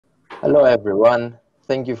Hello everyone.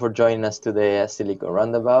 Thank you for joining us today at Silicon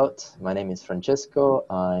Roundabout. My name is Francesco.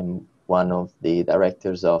 I'm one of the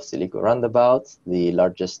directors of Silicon Roundabout, the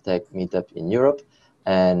largest tech meetup in Europe.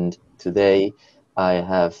 And today I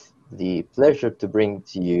have the pleasure to bring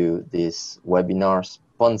to you this webinar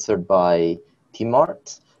sponsored by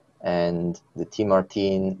TeamArt and the TeamArt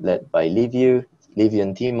team led by Liviu. Liviu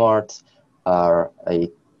and TeamArt are a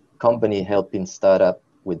company helping startup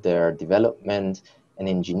with their development and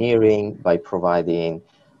engineering by providing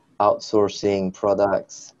outsourcing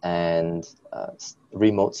products and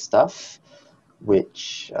remote stuff,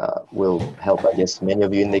 which will help, I guess, many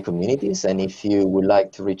of you in the communities. And if you would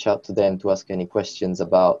like to reach out to them to ask any questions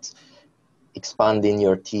about expanding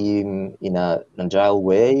your team in an agile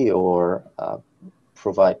way or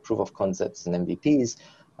provide proof of concepts and MVPs,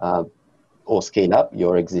 or scale up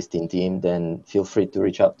your existing team, then feel free to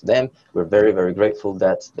reach out to them. We're very, very grateful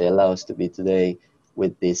that they allow us to be today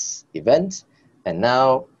with this event. And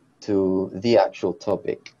now to the actual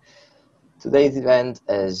topic. Today's event,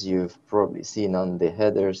 as you've probably seen on the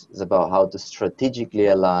headers, is about how to strategically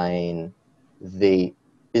align the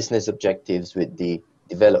business objectives with the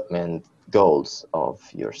development goals of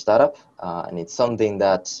your startup. And it's something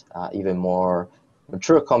that even more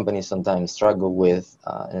mature companies sometimes struggle with,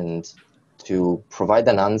 and to provide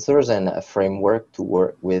an answers and a framework to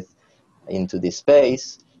work with into this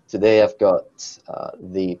space. Today I've got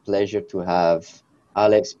the pleasure to have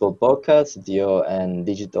Alex Polboka, CTO and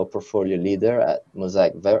Digital Portfolio Leader at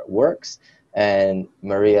Mozaic Works, and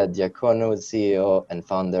Maria Diacono, CEO and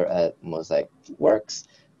founder at Mozaic Works.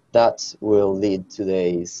 That will lead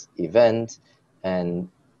today's event and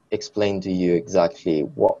explain to you exactly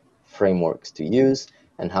what frameworks to use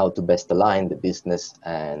and how to best align the business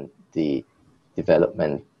and the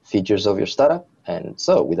development features of your startup. And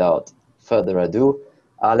so without further ado,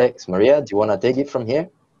 Alex, Maria, do you want to take it from here?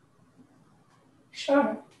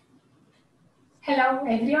 Sure. Hello,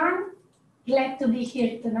 everyone. Glad to be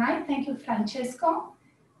here tonight. Thank you, Francesco.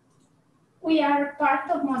 We are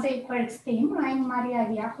part of Mozaic Works team. I'm Maria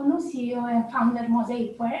Diacono, CEO and founder of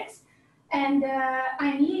Mozaic Works. And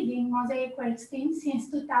I'm leading Mozaic Works team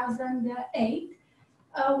since 2008,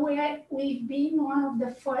 where we've been one of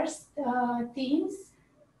the first teams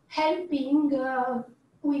helping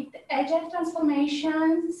with agile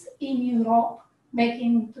transformations in Europe back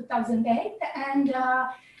in 2008. And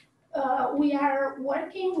we are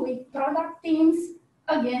working with product teams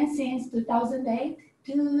again since 2008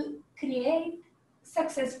 to create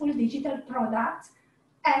successful digital products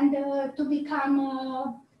and to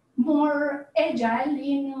become more agile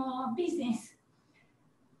in business.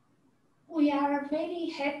 We are very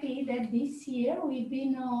happy that this year we've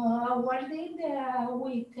been awarded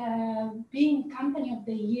with being Company of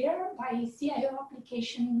the Year by CIO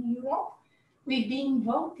Application Europe. We've been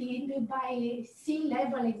voted by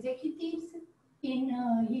C-level executives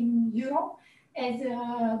in Europe as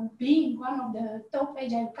being one of the top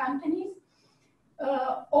agile companies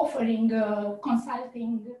offering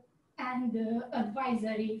consulting and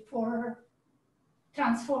advisory for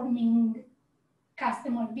transforming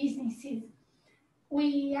customer businesses.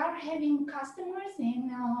 We are having customers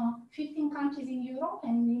in 15 countries in Europe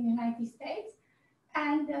and in the United States.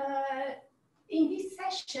 And in this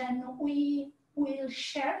session, we will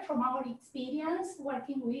share from our experience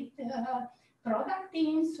working with product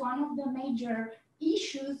teams, one of the major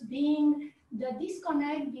issues being the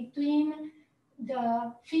disconnect between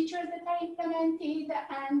the features that are implemented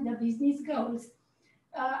and the business goals.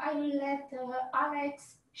 I will let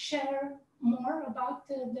Alex share more about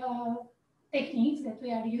the techniques that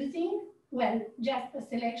we are using. Well, just a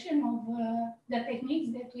selection of the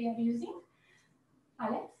techniques that we are using.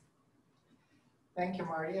 Alex? Thank you,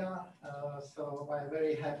 Maria. So I'm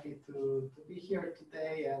very happy to be here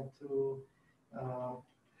today and to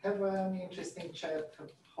have an interesting chat.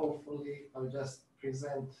 Hopefully, I'll just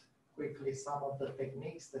present quickly some of the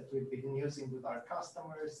techniques that we've been using with our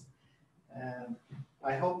customers. And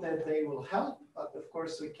I hope that they will help, but of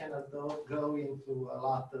course we cannot go into a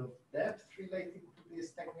lot of depth related to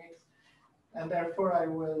these techniques. And therefore I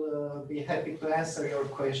will be happy to answer your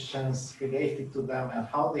questions related to them and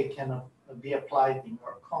how they can be applied in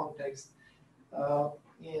your context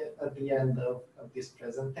at the end of this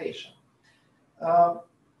presentation.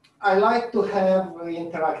 I like to have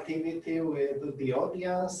interactivity with the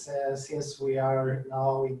audience since we are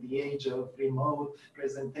now in the age of remote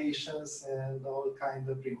presentations and all kinds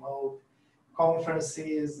of remote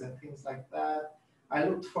conferences and things like that. I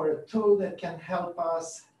looked for a tool that can help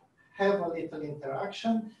us have a little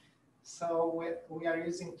interaction. So we are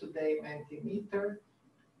using today Mentimeter.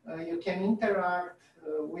 you can interact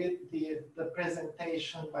with the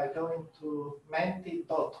presentation by going to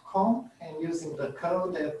menti.com and using the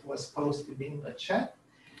code that was posted in the chat.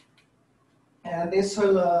 And this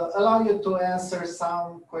will allow you to answer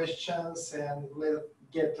some questions, and we'll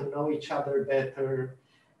get to know each other better,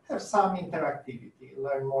 have some interactivity,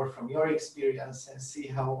 learn more from your experience, and see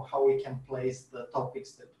how we can place the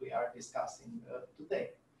topics that we are discussing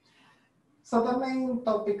today. So the main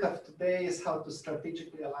topic of today is how to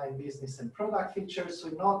strategically align business and product features.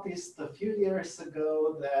 We noticed a few years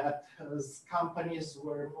ago that as companies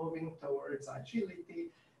were moving towards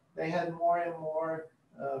agility, they had more and more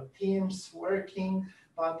teams working,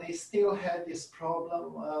 but they still had this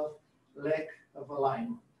problem of lack of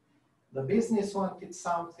alignment. The business wanted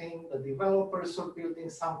something, the developers were building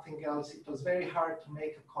something else. It was very hard to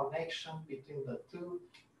make a connection between the two.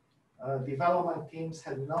 Development teams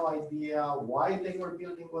had no idea why they were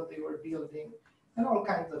building what they were building, and all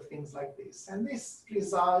kinds of things like this. And this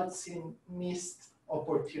results in missed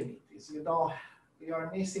opportunities. You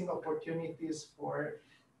are missing opportunities for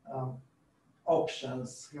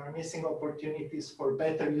options. You are missing opportunities for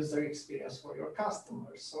better user experience for your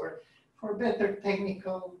customers, or for better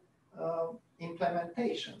technical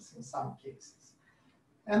implementations in some cases.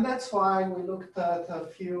 And that's why we looked at a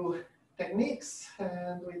few techniques,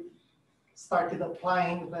 and we started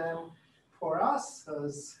applying them for us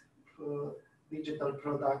as digital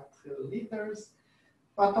product leaders,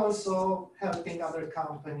 but also helping other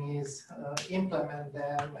companies implement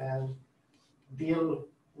them and deal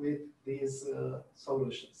with these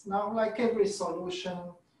solutions. Now, like every solution,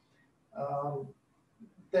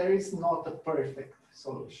 there is not a perfect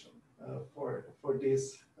solution for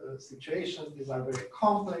these situations. These are very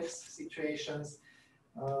complex situations.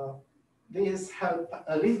 These help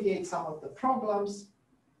alleviate some of the problems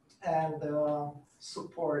and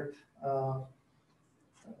support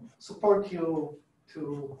you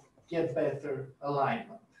to get better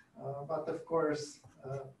alignment. But of course,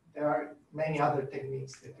 there are many other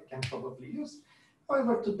techniques that you can probably use.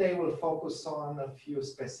 However, today we'll focus on a few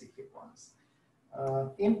specific ones.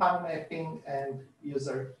 Impact mapping and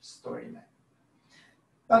user story mapping.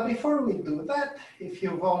 But before we do that, if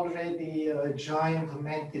you've already joined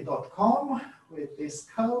menti.com with this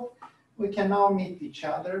code, we can now meet each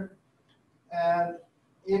other. And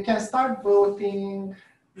you can start voting.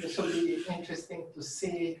 This will be interesting to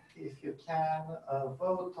see if you can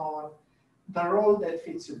vote on the role that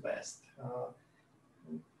fits you best.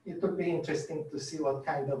 It would be interesting to see what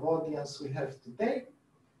kind of audience we have today.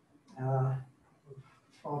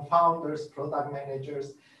 From founders, product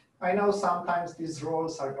managers. I know sometimes these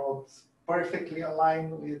roles are not perfectly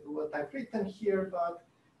aligned with what I've written here, but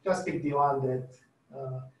just pick the one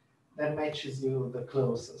that matches you the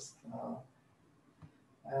closest.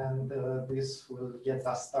 And this will get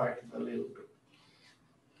us started a little bit.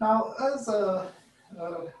 Now,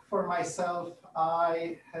 for myself,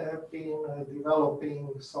 I have been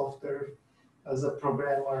developing software as a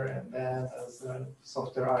programmer and then as a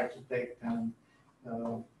software architect, and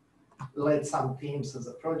led some teams as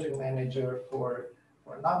a project manager for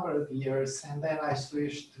a number of years. And then I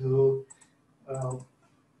switched to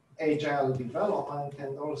agile development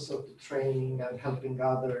and also to training and helping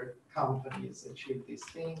other companies achieve these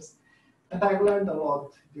things. And I've learned a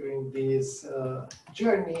lot during this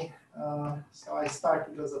journey. So I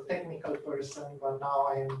started as a technical person, but now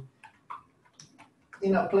I'm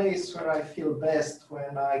in a place where I feel best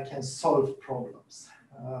when I can solve problems.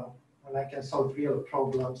 When I can solve real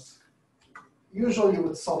problems, usually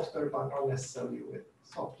with software, but not necessarily with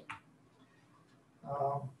software.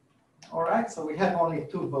 All right, so we have only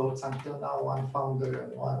 2 votes until now, one founder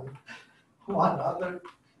and one other.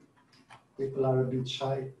 People are a bit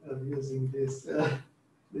shy of using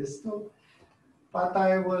this tool, but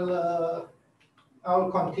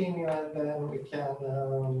I'll continue, and then we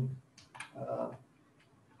can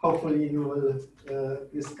hopefully you will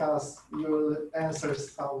you will answer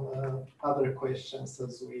some other questions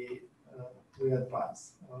as we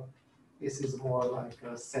advance. This is more like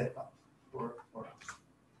a setup for us.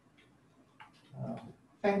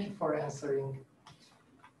 Thank you for answering.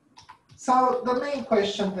 So the main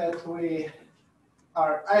question that we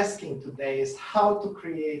are asking today is how to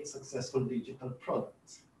create successful digital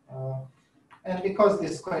products. And because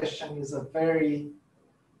this question is a very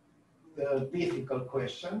difficult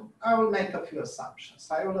question, I will make a few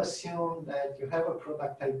assumptions. I will assume that you have a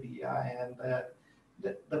product idea and that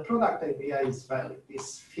the product idea is valid,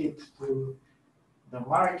 is fit to the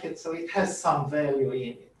market, so it has some value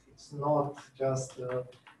in it. It's not just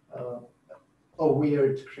a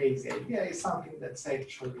weird, crazy idea. It's something that's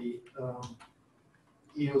actually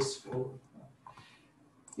useful.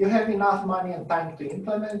 You have enough money and time to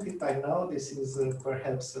implement it. I know this is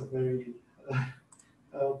perhaps a very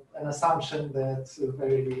an assumption that's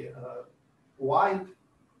very wide,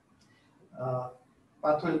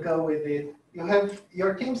 but we'll go with it. You have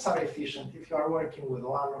your teams are efficient if you are working with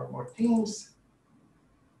one or more teams.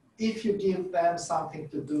 If you give them something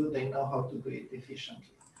to do, they know how to do it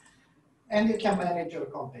efficiently. And you can manage your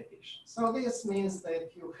competition. So this means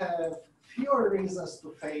that you have fewer reasons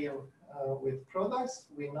to fail with products.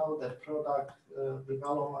 We know that product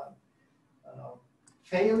development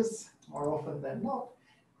fails more often than not,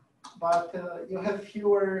 but you have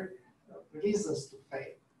fewer reasons to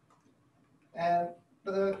fail. And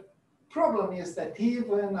the problem is that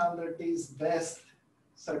even under these best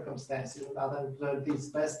circumstances, under these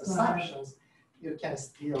best assumptions, you can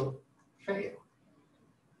still fail.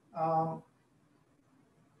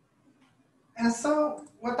 And so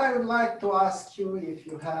what I would like to ask you, if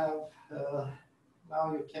you have,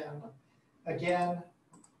 now you can again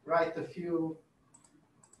write a few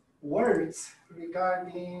words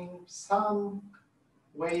regarding some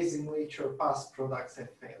ways in which your past products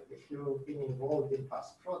have failed. If you've been involved in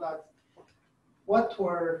past products, what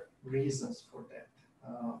were reasons for that?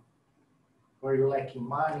 Were you lacking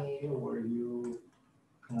money? Were you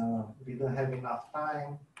didn't have enough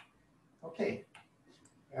time? Okay,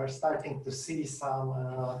 we are starting to see some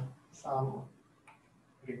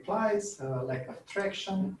replies, lack of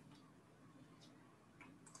traction.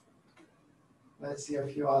 Let's see a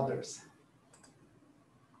few others.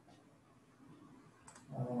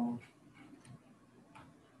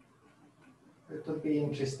 It would be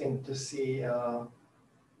interesting to see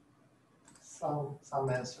some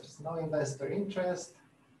answers. No investor interest.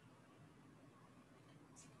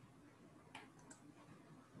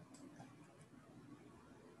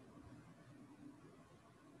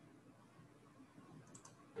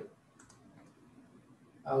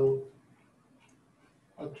 I'll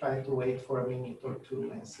try to wait for a minute or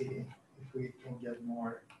two and see if we can get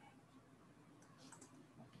more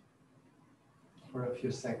for a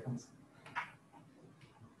few seconds.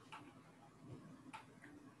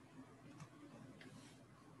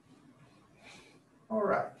 All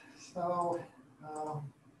right, so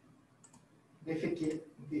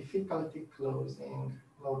difficulty closing,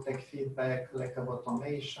 low-tech feedback, lack of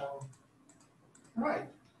automation. All right,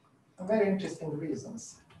 very interesting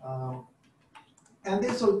reasons. And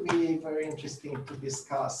this will be very interesting to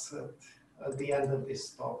discuss at the end of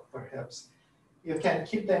this talk, perhaps. You can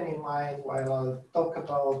keep them in mind while I'll talk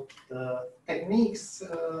about the techniques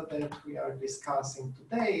that we are discussing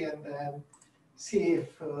today, and then see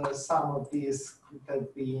if some of these could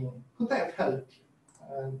have helped you,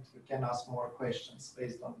 and you can ask more questions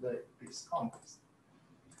based on this context.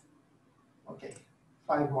 Okay,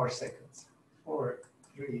 5 more seconds. 4,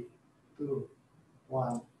 3, 2,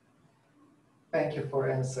 1. Thank you for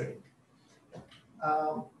answering.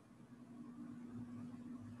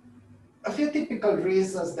 A few typical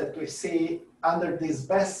reasons that we see under these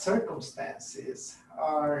best circumstances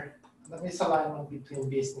are the misalignment between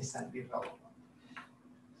business and development.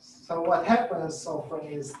 So what happens often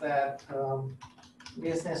is that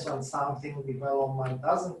business wants something, development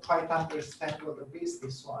doesn't quite understand what the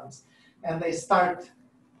business wants, and they start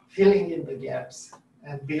filling in the gaps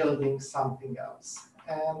and building something else.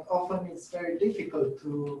 And often it's very difficult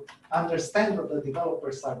to understand what the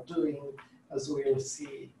developers are doing, as we'll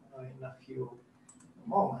see in a few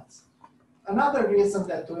moments. Another reason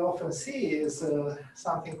that we often see is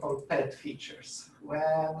something called pet features.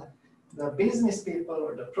 When the business people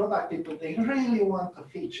or the product people, they really want a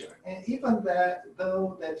feature. And even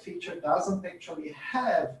though that feature doesn't actually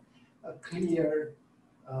have a clear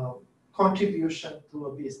contribution to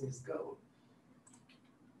a business goal.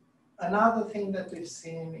 Another thing that we've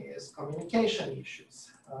seen is communication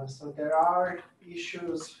issues. So there are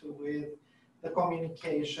issues with the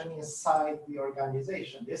communication inside the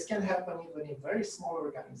organization. This can happen even in very small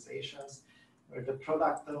organizations where the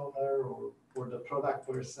product owner or the product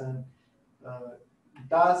person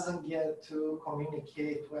doesn't get to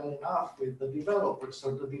communicate well enough with the developers,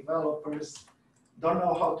 or the developers don't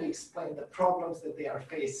know how to explain the problems that they are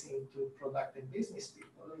facing to product and business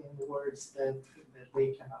people in words that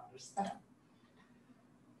they can understand.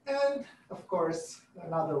 And of course,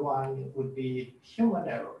 another one would be human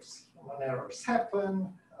errors. Human errors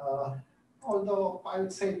happen, although I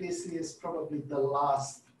would say this is probably the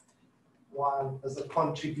last one as a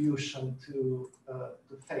contribution to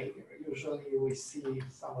failure. Usually we see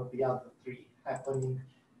some of the other 3 happening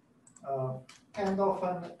and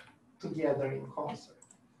often together in concert.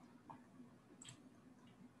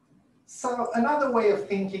 So another way of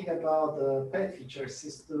thinking about the pet features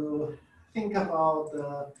is to think about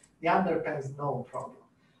the underpants gnome problem.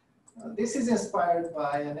 This is inspired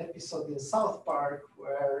by an episode in South Park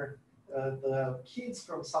where the kids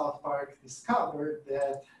from South Park discovered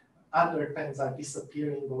that underpants are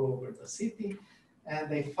disappearing all over the city, and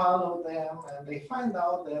they follow them and they find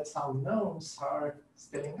out that some gnomes are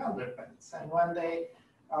stealing underpants. And when they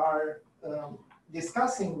are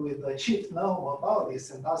discussing with the chief gnome about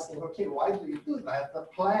this and asking, okay, why do you do that? The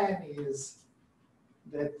plan is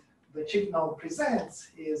that the chief gnome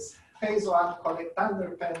presents is phase 1, collect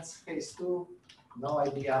underpants, phase 2, no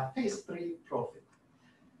idea, phase 3, profit.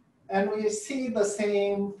 And we see the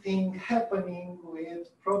same thing happening with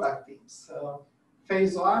product teams.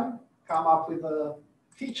 Phase 1, come up with a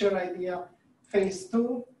feature idea. Phase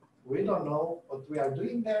 2, we don't know what we are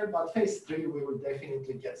doing there, but phase 3, we will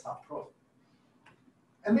definitely get some profit.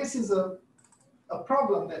 And this is a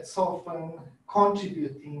problem that's often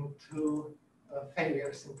contributing to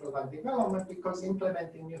failures in product development, because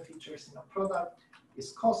implementing new features in a product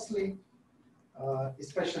is costly,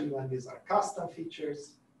 especially when these are custom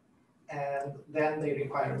features, and then they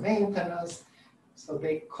require maintenance. So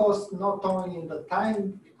they cost not only in the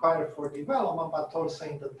time required for development, but also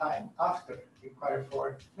in the time after required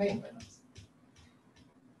for maintenance.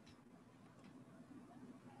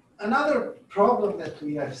 Another problem that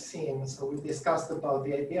we have seen, so we discussed about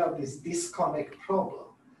the idea of this disconnect problem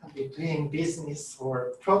between business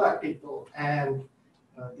or product people and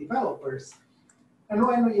developers. And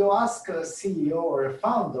when you ask a CEO or a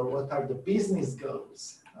founder what are the business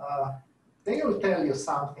goals, they will tell you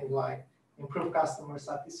something like improve customer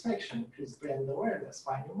satisfaction, increase brand awareness,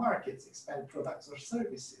 find new markets, expand products or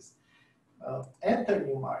services, enter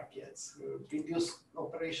new markets, reduce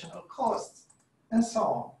operational costs, and so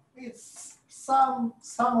on. It's some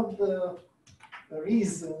of the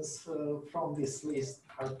reasons from this list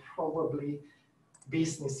are probably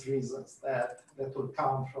business reasons that will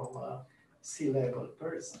come from a C-level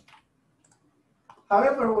person.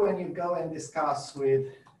 However, when you go and discuss with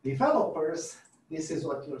developers, this is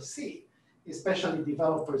what you'll see, especially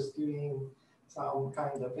developers doing some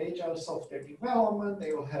kind of agile software development.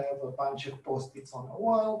 They will have a bunch of post-its on a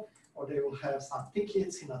wall, or they will have some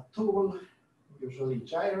tickets in a tool, usually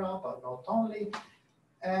Jira, but not only.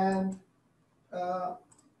 And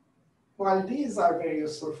while these are very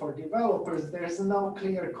useful for developers, there's no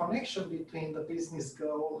clear connection between the business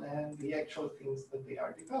goal and the actual things that they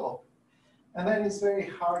are developing. And then it's very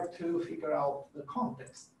hard to figure out the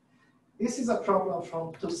context. This is a problem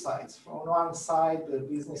from two sides. From one side, the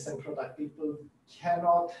business and product people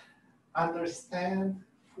cannot understand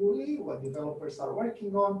fully what developers are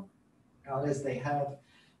working on unless they have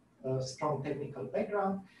a strong technical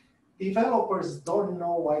background. Developers don't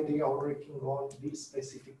know why they are working on these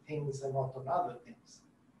specific things and not on other things.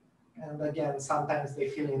 And again, sometimes they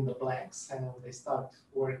fill in the blanks and they start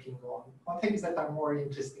working on things that are more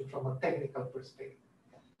interesting from a technical perspective.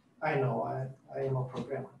 I know, I am a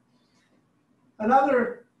programmer.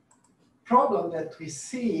 Another problem that we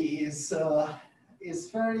see is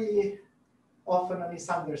very often a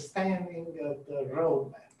misunderstanding of the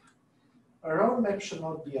roadmap. A roadmap should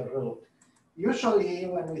not be a road. Usually,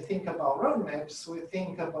 when we think about roadmaps, we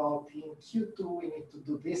think about in Q2, we need to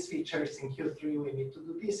do these features. In Q3, we need to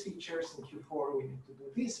do these features. In Q4, we need to do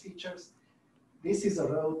these features. This is a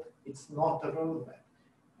road. It's not a roadmap.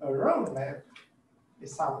 A roadmap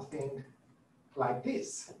is something like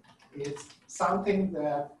this. It's something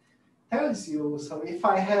that tells you, so if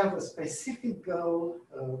I have a specific goal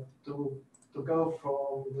to go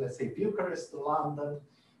from, let's say, Bucharest to London,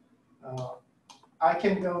 I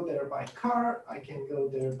can go there by car, I can go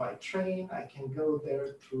there by train, I can go there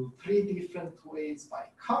through 3 different ways, by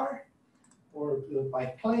car or by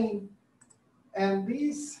plane. And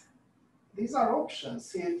these are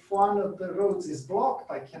options. If one of the roads is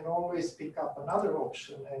blocked, I can always pick up another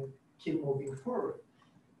option and keep moving forward.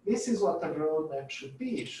 This is what a roadmap should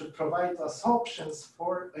be. It should provide us options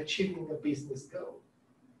for achieving a business goal.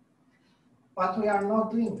 But we are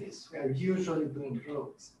not doing this. We are usually doing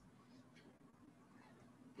roads.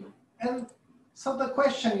 And so the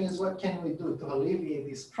question is, what can we do to alleviate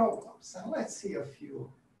these problems? And let's see a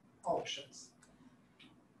few options.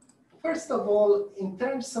 First of all, in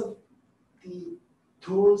terms of the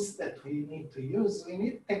tools that we need to use, we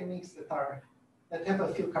need techniques that have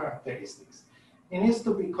a few characteristics. It needs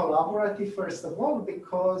to be collaborative, first of all,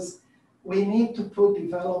 because we need to put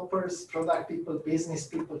developers, product people, business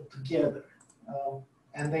people together,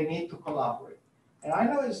 and they need to collaborate. And I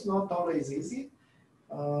know it's not always easy.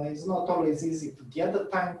 It's not always easy to get the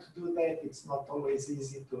time to do that. It's not always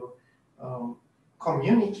easy to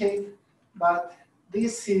communicate, but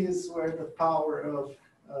this is where the power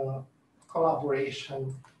of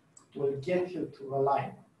collaboration will get you to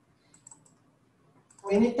alignment.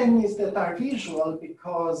 We need techniques that are visual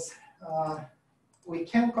because we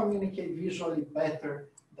can communicate visually better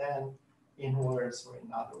than in words or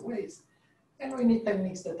in other ways. And we need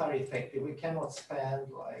techniques that are effective. We cannot spend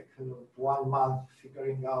like 1 month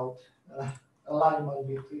figuring out alignment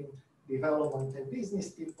between development and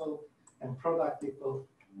business people and product people.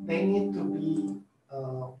 They need to be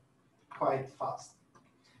quite fast.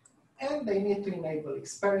 And they need to enable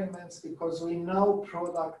experiments because we know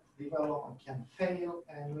product development can fail,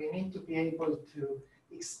 and we need to be able to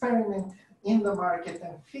experiment in the market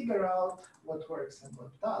and figure out what works and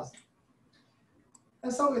what doesn't.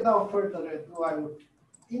 And so without further ado, I would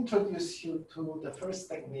introduce you to the first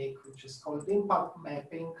technique, which is called impact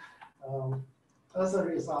mapping. As a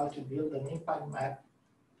result, you build an impact map.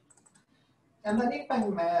 And an impact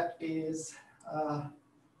map is a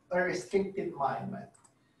restricted mind map.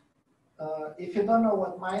 If you don't know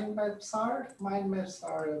what mind maps are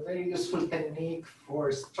a very useful technique for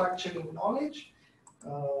structuring knowledge,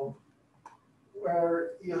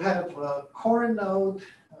 where you have a core node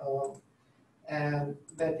and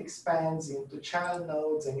that expands into child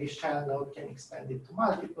nodes, and each child node can expand into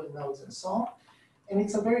multiple nodes and so on. And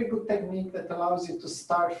it's a very good technique that allows you to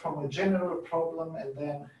start from a general problem and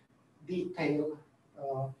then detail,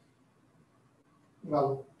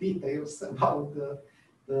 details about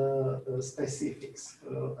the specifics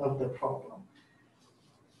of the problem.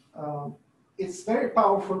 It's very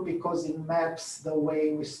powerful because it maps the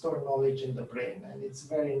way we store knowledge in the brain, and it's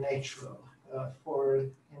very natural for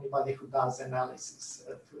anybody who does analysis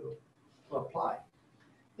to apply.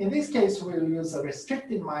 In this case, we'll use a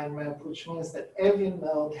restricted mind map, which means that every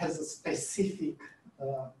node has a specific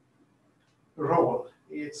role.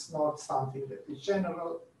 It's not something that is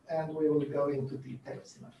general, and we will go into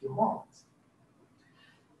details in a few moments.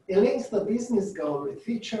 It links the business goal with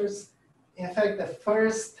features. In fact, the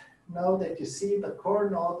first node that you see, the core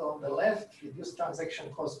node on the left, reduce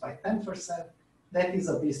transaction cost by 10%, that is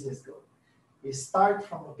a business goal. We start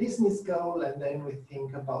from a business goal, and then we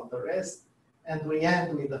think about the rest, and we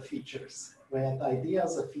end with the features. We have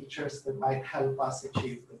ideas of features that might help us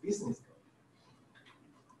achieve the business goal.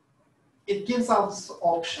 It gives us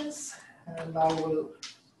options, and I will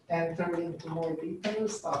enter into more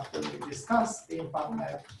details after we discuss the impact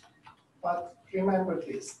map. But remember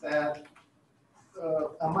this, that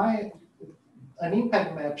an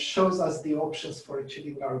impact map shows us the options for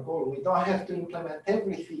achieving our goal. We don't have to implement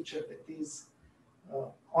every feature that is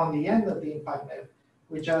on the end of the impact map.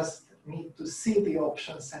 We just need to see the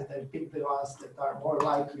options and then pick the ones that are more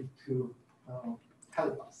likely to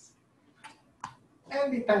help us.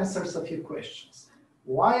 And it answers a few questions.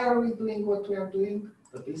 Why are we doing what we are doing?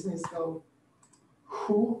 The business goal.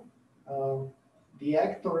 Who? The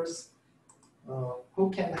actors.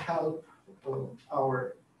 Who can help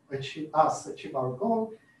us achieve our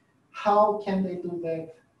goal? How can they do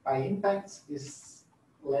that? By impacts. This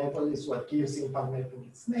level is what gives impact mapping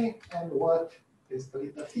its name, and what basically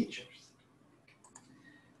the features.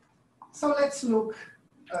 So let's look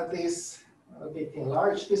at this a bit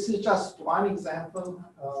enlarged. This is just one example.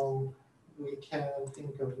 We can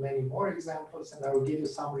think of many more examples, and I will give you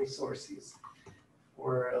some resources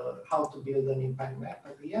for how to build an impact map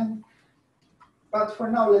at the end. But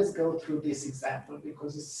for now, let's go through this example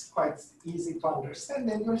because it's quite easy to understand.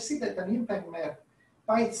 And you'll see that an impact map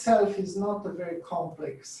by itself is not a very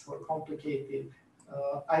complex or complicated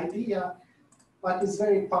idea, but it's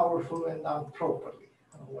very powerful when done properly,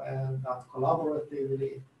 when done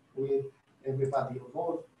collaboratively with everybody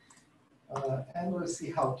involved. And we'll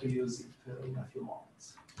see how to use it in a few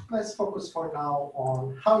moments. Let's focus for now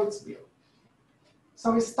on how it's built.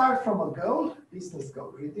 So we start from a goal, business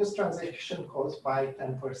goal, reduce transaction cost by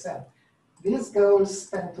 10%. These goals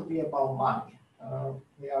tend to be about money.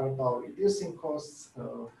 They are about reducing costs,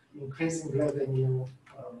 increasing revenue,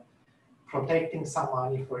 protecting some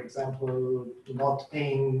money, for example, not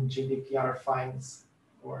paying GDPR fines,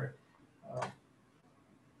 or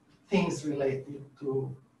things related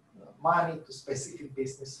to money, to specific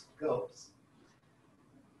business goals.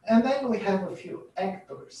 And then we have a few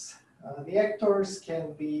actors. The actors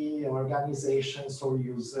can be organizations or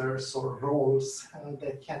users or roles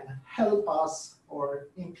that can help us or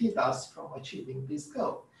impede us from achieving this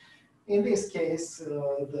goal. In this case,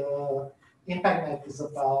 the impact map is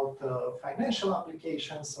about financial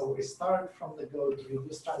applications. So we start from the goal to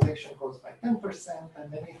reduce transaction costs by 10%.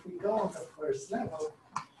 And then if we go on the first level,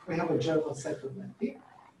 we have a German settlement team,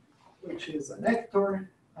 which is an actor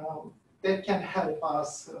that can help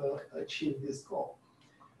us achieve this goal.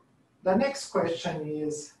 The next question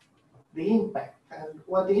is, the impact. And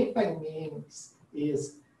what the impact means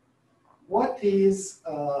is what is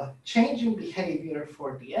changing behavior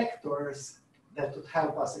for the actors that would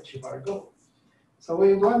help us achieve our goal. So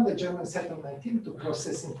we want the German settlement team to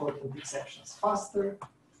process important exceptions faster.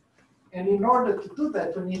 And in order to do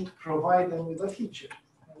that, we need to provide them with a feature.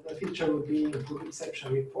 And the feature would be improve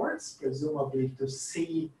exception reports, presumably to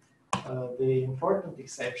see the important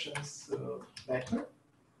exceptions better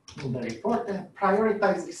in the report, and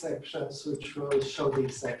prioritize exceptions, which will show the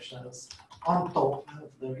exceptions on top of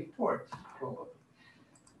the report, probably.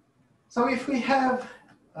 So if we have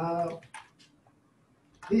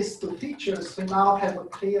these two features, we now have a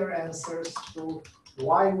clear answers to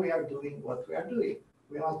why we are doing what we are doing.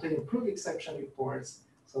 We want to improve exception reports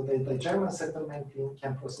so that the German settlement team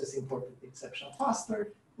can process important exception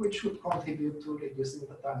faster, which would contribute to reducing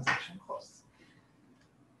the transaction costs.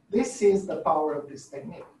 This is the power of this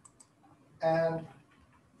technique. And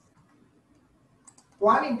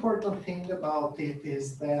one important thing about it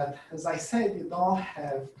is that, as I said, you don't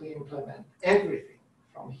have to implement everything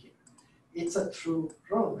from here. It's a true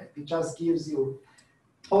roadmap. It just gives you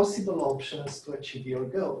possible options to achieve your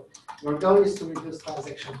goal. Your goal is to reduce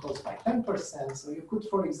transaction costs by 10%. So you could,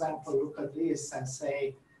 for example, look at this and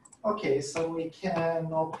say, okay, so we can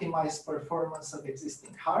optimize performance of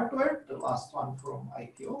existing hardware, the last one from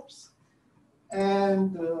IT Ops,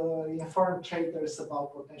 and inform traders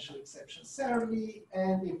about potential exceptions early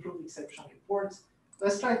and improve exception reports.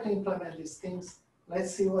 Let's try to implement these things.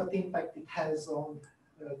 Let's see what impact it has on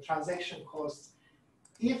transaction costs.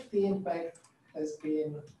 If the impact has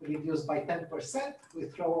been reduced by 10%, we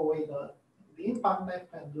throw away the impact map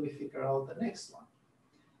and we figure out the next one.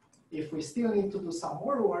 If we still need to do some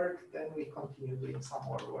more work, then we continue doing some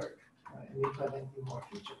more work and implementing more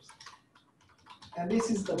features. And this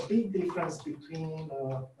is the big difference between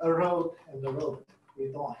a road and a road. We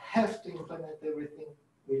don't have to implement everything.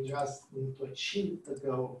 We just need to achieve the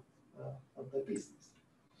goal of the business.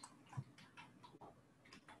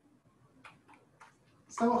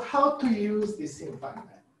 So how to use this impact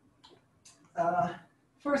map?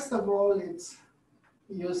 First of all, it's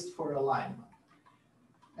used for alignment.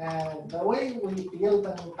 And the way we build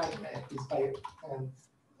an impact map is by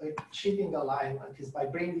achieving alignment is by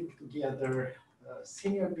bringing together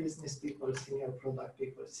senior business people, senior product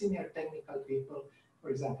people, senior technical people, for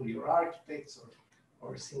example, your architects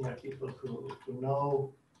or senior people who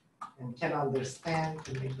know and can understand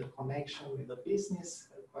and make the connection with the business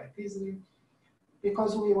quite easily.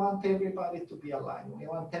 Because we want everybody to be aligned. We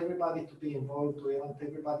want everybody to be involved. We want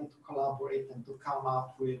everybody to collaborate and to come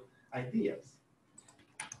up with ideas.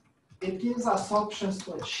 It gives us options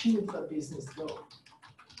to achieve the business goal.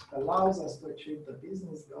 It allows us to achieve the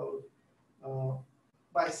business goal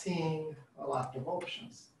by seeing a lot of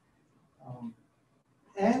options.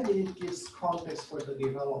 And it gives context for the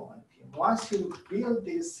development team. Once you build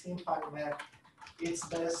this impact map, it's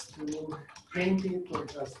best to print it or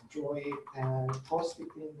just draw it and post it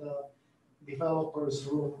in the developer's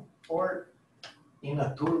room or in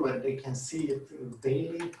a tool where they can see it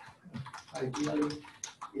daily. Ideally,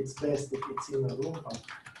 it's best if it's in a room, but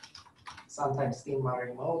sometimes teams are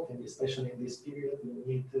remote, and especially in this period,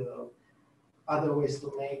 we need other ways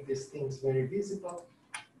to make these things very visible,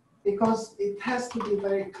 because it has to be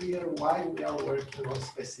very clear why we are working on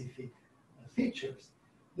specific features.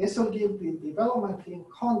 This will give the development team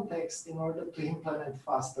context in order to implement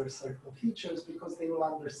faster certain features, because they will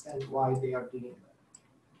understand why they are doing that.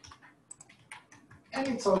 And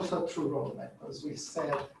it's also a true roadmap, as we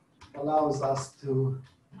said, allows us to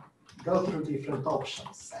go through different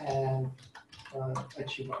options and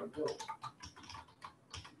achieve our goal.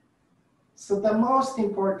 So the most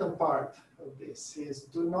important part of this is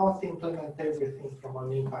do not implement everything from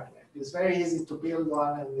an impact map. It's very easy to build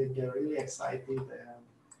one and we get really excited and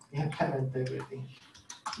implement everything.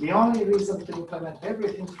 The only reason to implement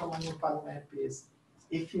everything from an impact map is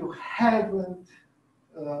if you haven't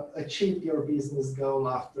achieved your business goal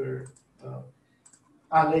after,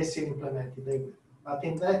 unless you implemented everything. But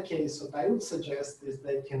in that case, what I would suggest is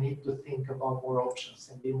that you need to think about more options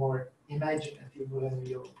and be more imaginative when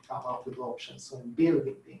you come up with options when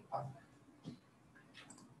building the impact map.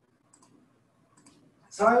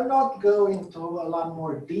 So I'll not go into a lot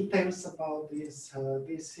more details about this.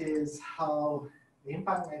 This is how the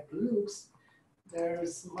impact map looks.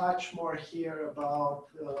 There's much more here about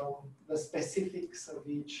the specifics of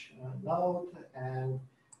each node and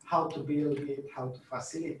how to build it, how to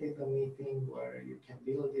facilitate a meeting where you can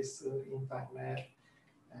build this impact map,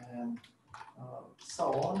 and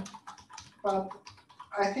so on. But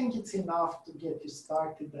I think it's enough to get you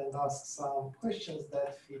started and ask some questions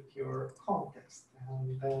that fit your context.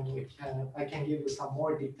 And then I can give you some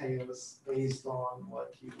more details based on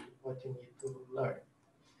what you need to learn.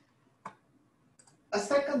 A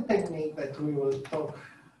second technique that we will talk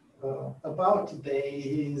about today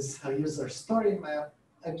is a user story map.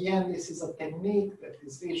 Again, this is a technique that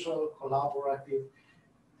is visual, collaborative,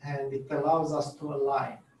 and it allows us to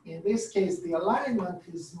align. In this case, the alignment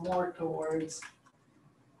is more towards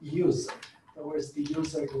user, towards the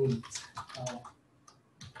user needs.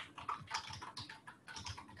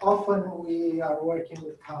 Often we are working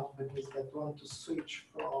with companies that want to switch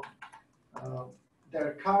from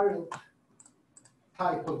their current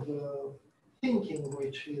type of thinking,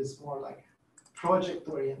 which is more like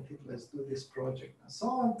project-oriented, let's do this project and so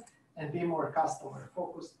on, and be more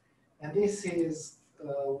customer-focused. And this is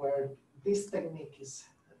where this technique is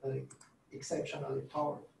exceptionally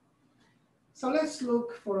powerful. So let's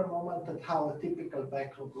look for a moment at how a typical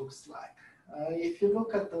backlog looks like. If you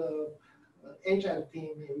look at the Agile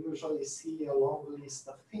team, you usually see a long list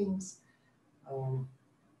of things.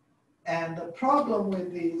 And the problem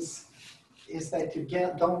with these is that you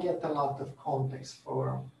don't get a lot of context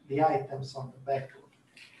for the items on the backlog.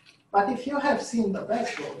 But if you have seen the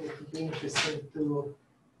backlog, it would be interesting to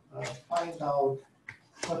find out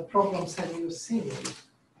what problems have you seen with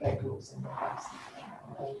backlogs in the past.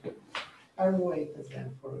 I'll wait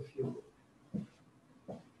again for a few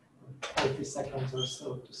 30 seconds or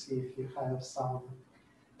so to see if you have some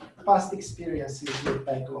past experiences with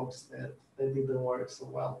backlogs that didn't work so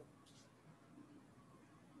well.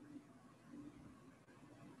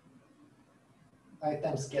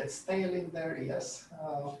 Items get stale in there, yes.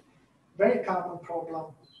 Very common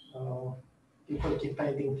problem. People keep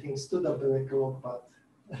adding things to the backlog, but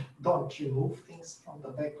don't remove things from the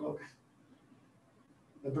backlog.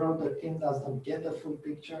 The broader team doesn't get the full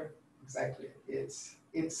picture. Exactly,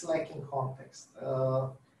 it's lacking context.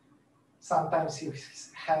 Sometimes you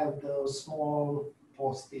have those small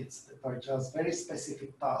post-its that are just very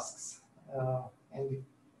specific tasks, and you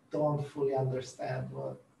don't fully understand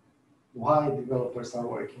why developers are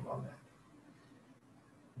working on that.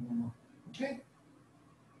 Okay.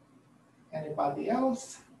 Anybody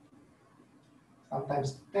else?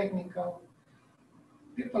 Sometimes technical.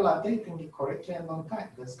 People are dating it correctly and on time.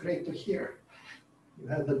 That's great to hear. You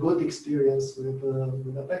had a good experience with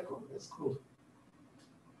the backlog. That's cool.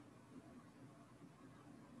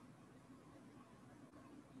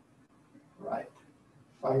 Right.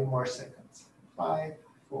 5 more seconds. 5,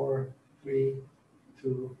 4, 3,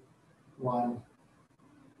 2, 1.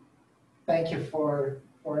 Thank you for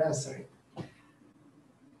answering.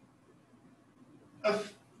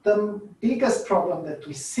 The biggest problem that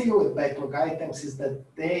we see with backlog items is that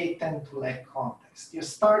they tend to lack context. You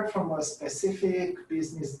start from a specific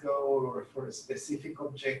business goal or for a specific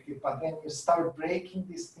objective, but then you start breaking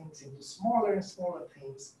these things into smaller and smaller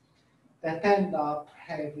things that end up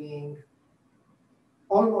having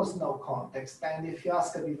almost no context. And if you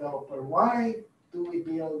ask a developer, why do we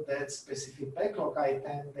build that specific backlog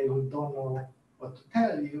item, they don't know what to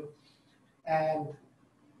tell you. And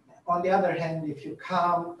on the other hand, if you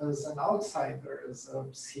come as an outsider, as a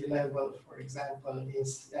C-level, for example,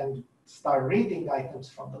 and start reading items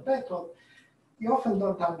from the backlog, you often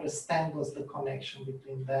don't understand what's the connection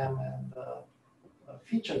between them and the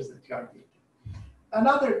features that you are building.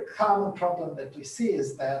 Another common problem that we see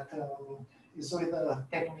is that is with a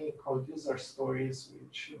technique called user stories,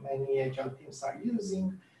 which many Agile teams are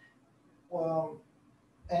using.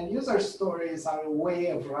 And user stories are a way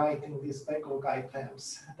of writing these backlog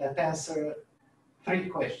items that answer 3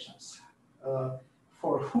 questions.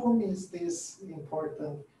 For whom is this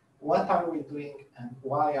important? What are we doing? And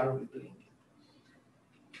why are we doing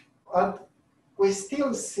it? But we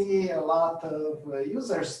still see a lot of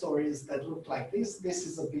user stories that look like this. This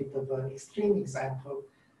is a bit of an extreme example,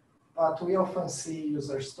 but we often see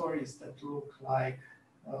user stories that look like,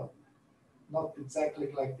 not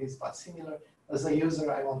exactly like this, but similar. As a user,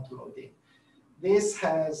 I want to log in. This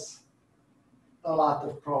has a lot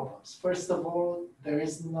of problems. First of all, there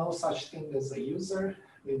is no such thing as a user.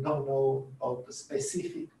 We don't know about the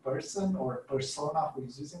specific person or persona who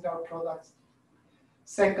is using our products.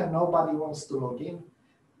 Second, nobody wants to log in.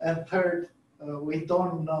 And third, we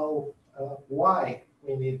don't know why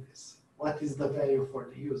we need this. What is the value for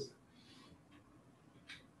the user?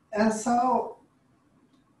 And so,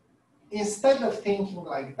 instead of thinking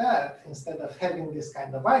like that, instead of having this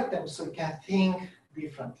kind of items, we can think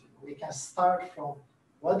differently. We can start from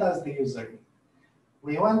what does the user need?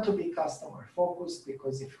 We want to be customer focused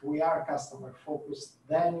because if we are customer focused,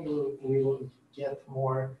 then we will get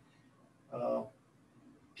more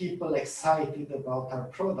people excited about our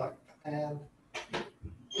product. And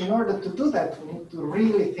in order to do that, we need to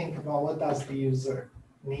really think about what does the user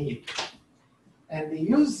need. And the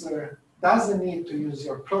user doesn't need to use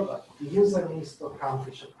your product. The user needs to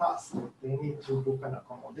accomplish a task. They need to book an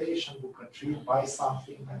accommodation, book a trip, buy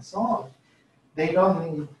something, and so on. They don't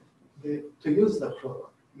need to use the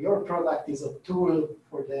product. Your product is a tool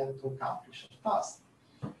for them to accomplish a task.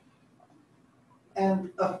 And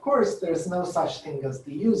of course, there's no such thing as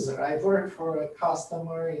the user. I worked for a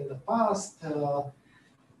customer in the past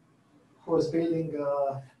who was building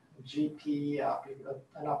a GP,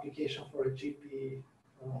 an application for a GP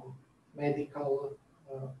medical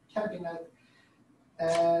cabinet.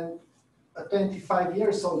 And a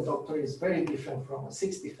 25-year-old doctor is very different from a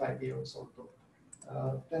 65-year-old doctor.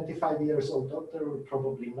 25-year-old doctor will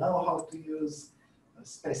probably know how to use a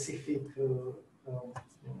specific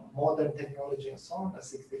modern technology and so on. A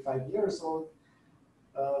 65 years old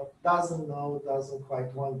doesn't know, doesn't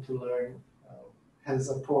quite want to learn, has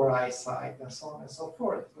a poor eyesight, and so on and so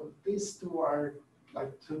forth. So these two are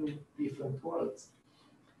like two different worlds.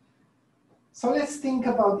 So let's think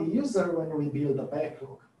about the user when we build a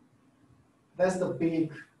backlog. That's the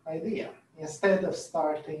big idea. Instead of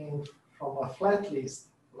starting from a flat list,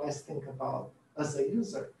 let's think about as a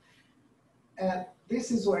user. And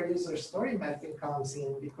this is where user story mapping comes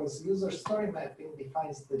in, because user story mapping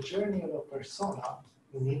defines the journey of a persona.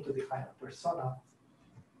 We need to define a persona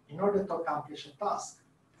in order to accomplish a task.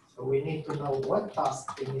 So we need to know what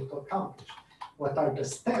task they need to accomplish. What are the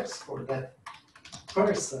steps for that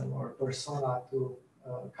person or persona to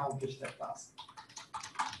accomplish that task?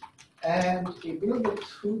 And we build a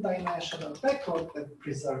two-dimensional backlog that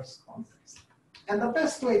preserves context. And the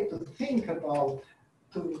best way to think about,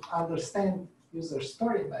 to understand user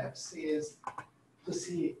story maps is to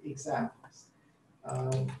see examples.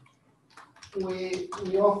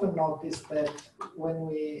 We often notice that when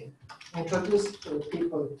we introduce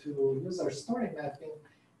people to user story mapping,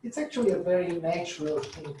 it's actually a very natural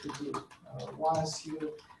thing to do once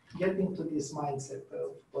you get into this mindset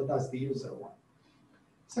of what does the user want.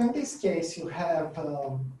 So in this case, you have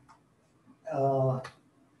a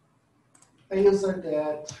user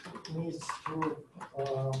that needs to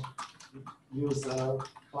use a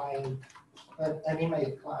client, an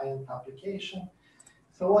email client application.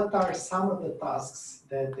 So what are some of the tasks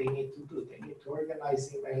that they need to do? They need to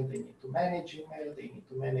organize email, they need to manage email, they need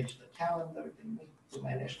to manage the calendar, they need to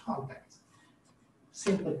manage contacts.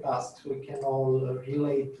 Simple tasks, we can all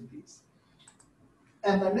relate to these.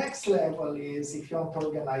 And the next level is, if you want to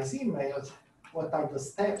organize emails, what are the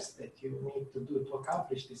steps that you need to do to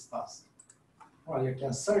accomplish this task? Well, you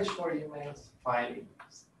can search for emails, file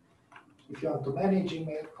emails. If you want to manage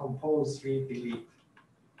email, compose, read, delete.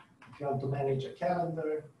 If you want to manage a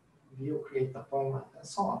calendar, view, create appointment, and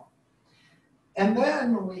so on. And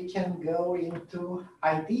then we can go into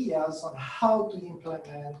ideas on how to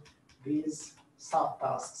implement these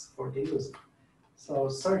subtasks for the user. So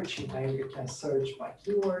search email, you can search by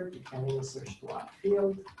keyword, you can even search to one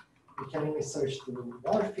field, you can even search to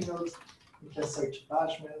more fields, you can search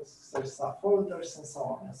attachments, search subfolders, and so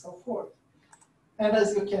on and so forth. And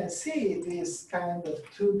as you can see, this kind of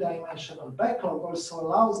two-dimensional backlog also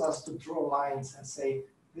allows us to draw lines and say,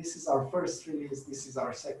 this is our first release, this is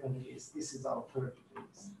our second release, this is our third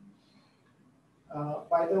release.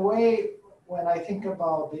 By the way, when I think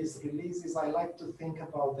about these releases, I like to think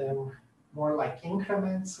about them more like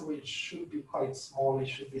increments, which should be quite small. It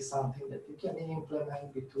should be something that you can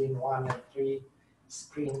implement between 1 and 3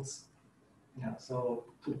 sprints, so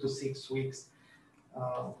 2 to 6 weeks.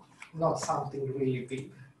 Not something really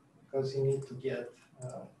big, because you need to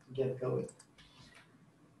get going.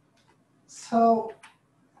 So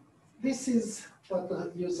this is what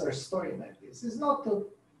the user story map is. It's not a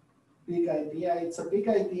big idea. It's a big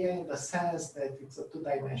idea in the sense that it's a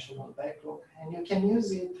two-dimensional backlog, and you can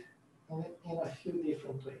use it in a few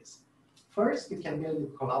different ways. First, you can build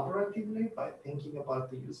it collaboratively by thinking about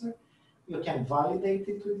the user. You can validate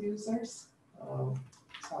it with users.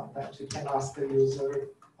 Sometimes you can ask the user,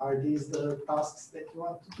 are these the tasks that you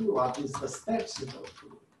want to do? Are these the steps you go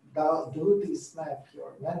through? Do this map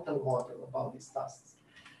your mental model about these tasks?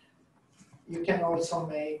 You can also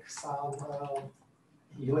make some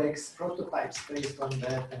UX prototypes based on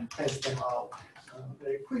that and test them out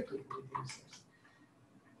very quickly with users.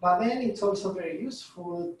 But then it's also very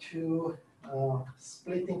useful to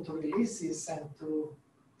split into releases and to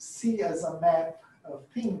see as a map of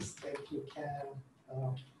things that you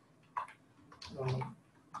can,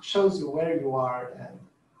 shows you where you are and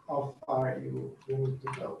how far you need to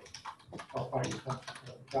go, how far you have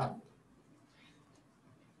gone.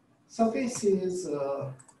 So this is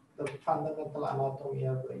the fundamental anatomy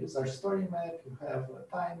of a user story map. You have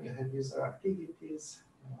time, you have user activities,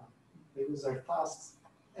 the user tasks,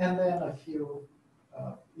 and then a few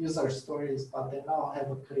user stories, but they now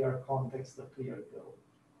have a clear context, a clear goal.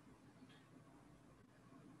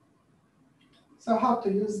 So how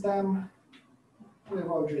to use them? We've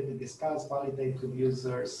already discussed validated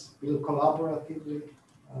users, build collaboratively,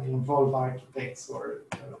 involve architects or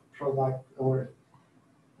product or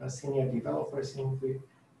senior developers into it.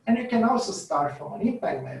 And you can also start from an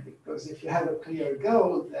impact map, because if you have a clear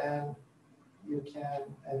goal, then you can,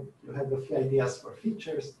 and you have a few ideas for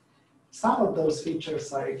features. Some of those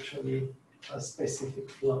features are actually a specific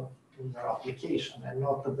flow in your application and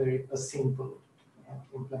not a simple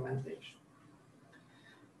implementation.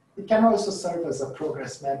 It can also serve as a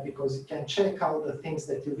progress map, because you can check out the things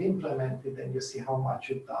that you've implemented and you see how much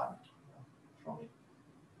you've done from it.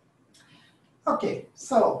 Okay,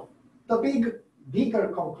 so the bigger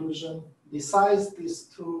conclusion, besides these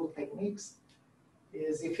two techniques,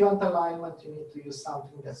 is if you want alignment, you need to use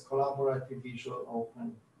something that's collaborative, visual,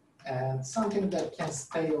 open, and something that can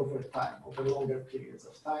stay over time, over longer periods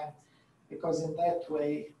of time, because in that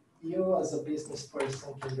way, you as a business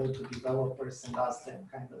person can go to developers and ask them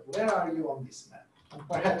kind of, where are you on this map? And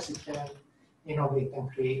perhaps you can innovate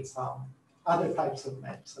and create some other types of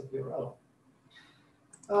maps of your own.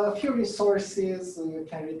 A few resources, you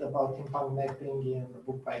can read about impact mapping in a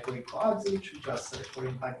book by Gojko Adzic. You just search for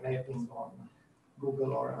impact mapping on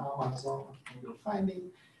Google or Amazon and you'll find it.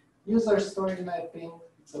 User story mapping,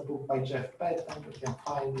 it's a book by Jeff Patton. You can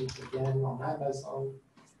find it again on Amazon.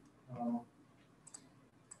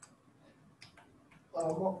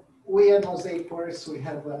 We at Mozaic Works, we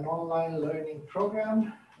have an online learning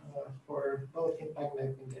program for both impact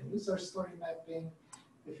mapping and user story mapping.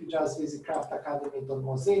 If you just visit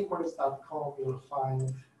craftacademy.mozaicworks.com, you'll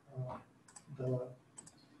find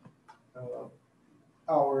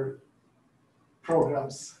our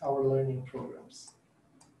programs, our learning programs.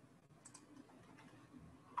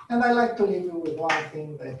 And I like to leave you with one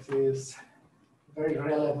thing that is very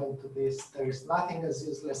relevant to this. There is nothing as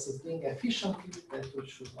useless as doing efficiently that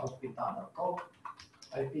which should not be done at all,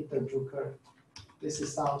 by Peter Drucker. This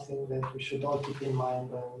is something that we should all keep in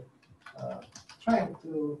mind when trying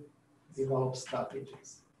to develop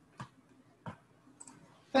strategies.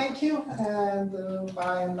 Thank you, and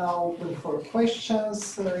I am now open for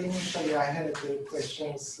questions. Initially, I had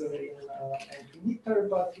questions in Mentimeter,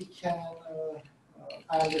 but you can,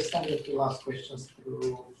 I understand that you ask questions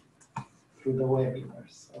through the webinar,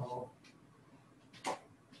 so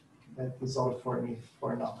that is all for me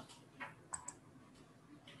for now.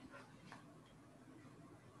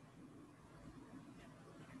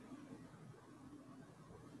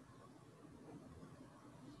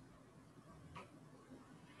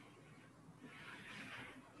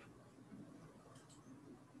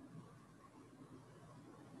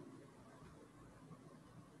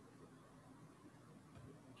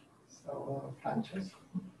 So, Francesco.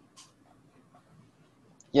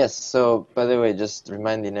 Yes, so by the way, just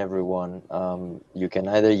reminding everyone, you can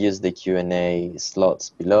either use the Q&A slots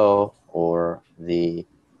below or the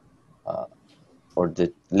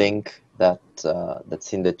link that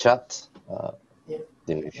that's in the chat. Yeah.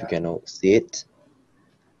 If you can all see it.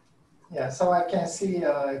 Yeah, so I can see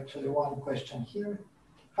actually one question here.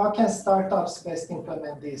 How can startups best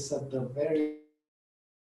implement this at the very...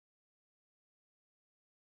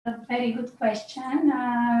 A very good question.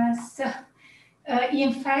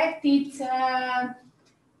 In fact, it's the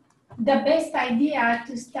best idea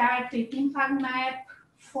to start with impact map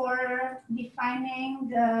for defining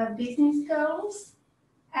the business goals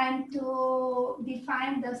and to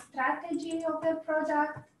define the strategy of the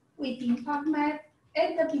product with impact map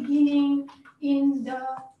at the beginning in the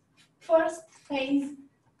first phase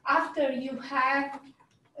after you have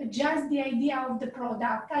just the idea of the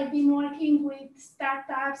product. I've been working with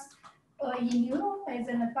startups in Europe as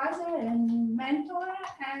an advisor and mentor,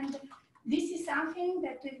 and this is something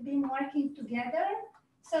that we've been working together.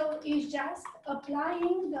 So it's just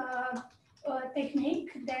applying the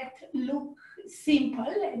technique that look simple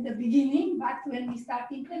at the beginning, but when we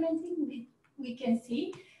start implementing, we can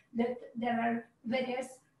see that there are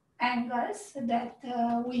various angles that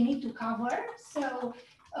we need to cover. So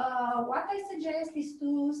what I suggest is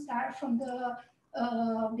to start from the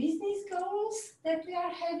business goals that we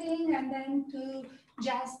are having, and then to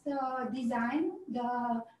just design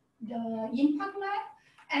the impact map,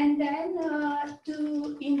 and then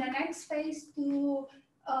to, in the next phase, to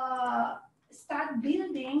start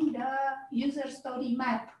building the user story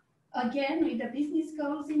map, again with the business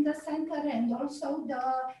goals in the center and also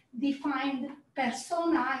the defined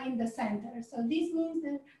persona in the center. So this means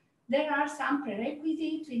that there are some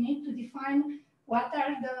prerequisites. We need to define what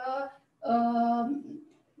are the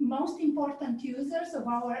most important users of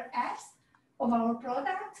our apps, of our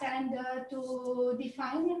products, and to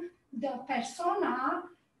define the persona,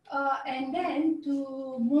 and then to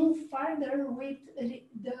move further with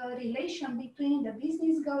the relation between the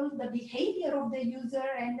business goals, the behavior of the user,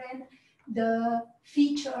 and then the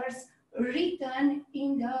features written in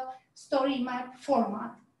the story map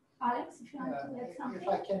format. Alex, if you want to add something. If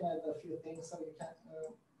I can add a few things, so you can.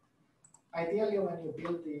 Ideally, when you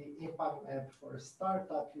build the impact map for a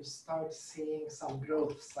startup, you start seeing some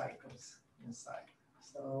growth cycles inside.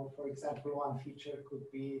 So, for example, one feature could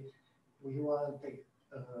be we want the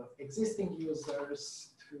existing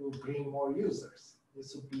users to bring more users.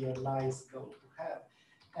 This would be a nice goal to have.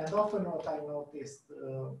 And often what I noticed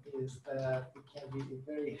is that it can be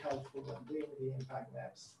very helpful when doing the impact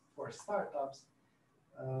maps for startups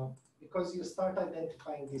because you start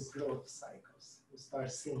identifying these growth cycles. You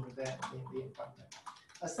start seeing them in the impact map.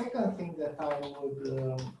 A second thing that I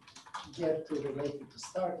would get to related to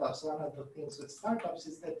startups, one of the things with startups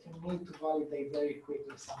is that you need to validate very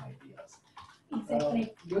quickly some ideas.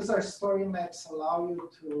 Exactly. User story maps allow you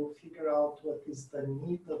to figure out what is the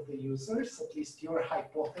need of the users, at least your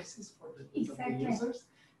hypothesis for the need of the users.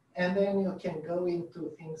 And then you can go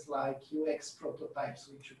into things like UX prototypes,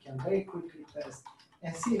 which you can very quickly test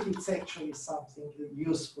and see if it's actually something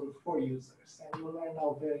useful for users. And you learn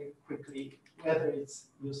out very quickly whether it's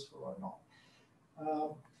useful or not.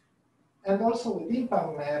 And also with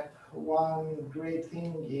Impact Map, one great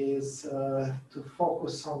thing is to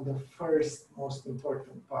focus on the first most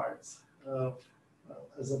important parts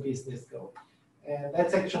as a business goal. And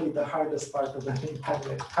that's actually the hardest part of an Impact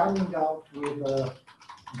Map, coming out with a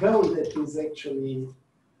goal that is actually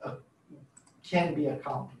can be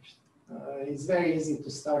accomplished. It's very easy to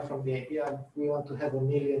start from the idea, we want to have 1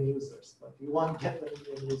 million users, but you won't get 1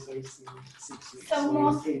 million users in 6 weeks or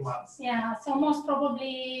in 3 months. Yeah, so most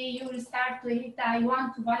probably you will start with, I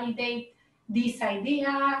want to validate this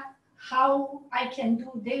idea, how I can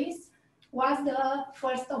do this, what's the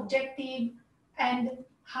first objective, and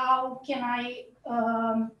how can I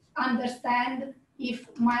understand if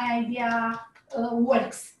my idea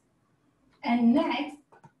works. And next,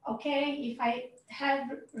 okay, if I have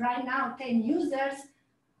right now 10 users,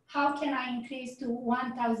 how can I increase to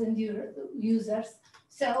 1,000 users?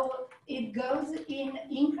 So it goes in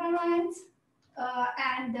increments,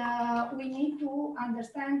 and we need to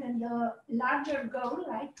understand the larger goal,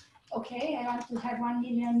 like, okay, I want to have 1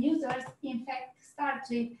 million users. In fact, start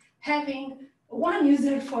with having 1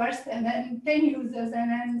 user first, and then 10 users,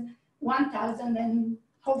 and then 1,000, and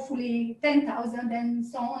hopefully 10,000, and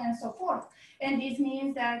so on and so forth. And this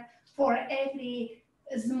means that for every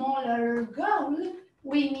smaller goal,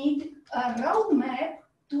 we need a roadmap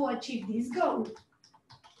to achieve this goal.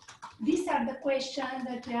 These are the questions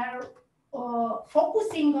that we are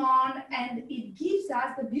focusing on, and it gives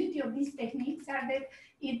us, the beauty of these techniques are that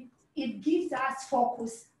it gives us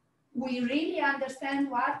focus. We really understand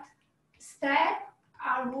what step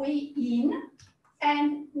are we in,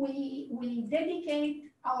 and we dedicate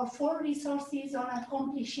our full resources on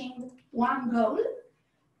accomplishing one goal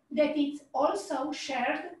that is also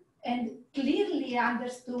shared and clearly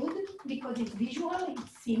understood because it's visual,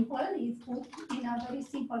 it's simple, it's put in a very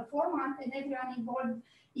simple format, and everyone involved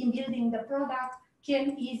in building the product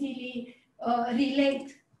can easily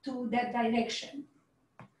relate to that direction.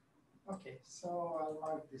 Okay, so I'll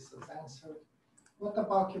mark this as answered. What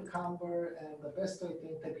about Cucumber, and the best way to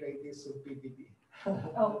integrate this with BDD?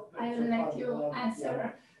 Oh, I will let you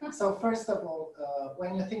answer. Yeah. So first of all,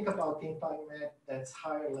 when you think about Impact Map, that's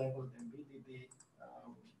higher level than BDD.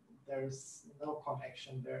 There's no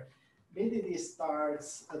connection there. BDD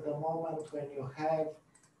starts at the moment when you have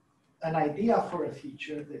an idea for a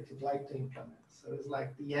feature that you'd like to implement. So it's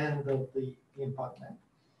like the end of the Impact Map.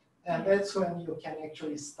 And that's when you can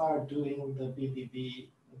actually start doing the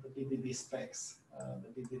BDD specs,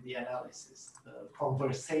 the BDD analysis, the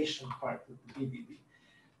conversation part of the BDD.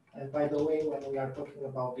 And by the way, when we are talking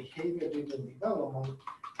about behavior-driven development,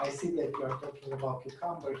 I see that you are talking about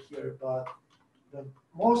Cucumber here, but the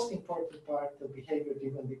most important part of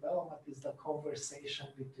behavior-driven development is the conversation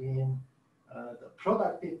between the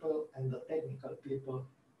product people and the technical people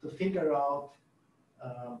to figure out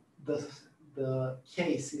the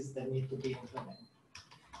cases that need to be implemented.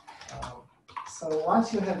 So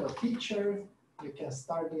once you have a feature, you can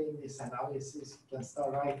start doing this analysis. You can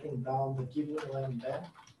start writing down the given and then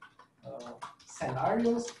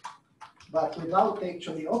scenarios, but without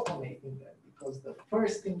actually automating them. Because the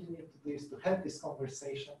first thing you need to do is to have this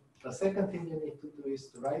conversation. The second thing you need to do is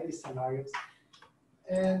to write these scenarios.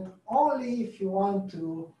 And only if you want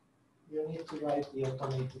to, you need to write the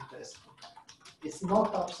automated test. It's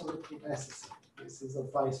not absolutely necessary. This is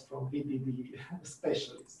advice from BDD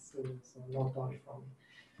specialists, so not only from me.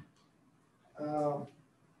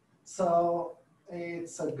 So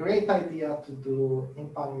it's a great idea to do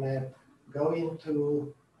impact map, go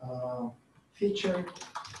into feature.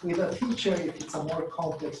 With a feature, if it's a more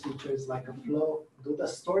complex feature, it's like a flow, do the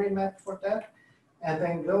story map for that, and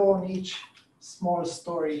then go on each small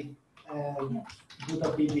story and do the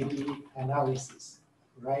BDD analysis,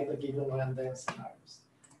 right? The given and then scenarios.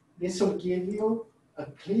 This will give you a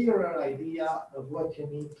clearer idea of what you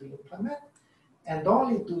need to implement, and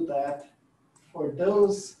only do that for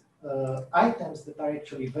those items that are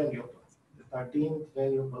actually valuable, that are deemed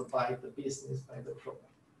valuable by the business, by the product.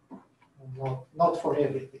 Not for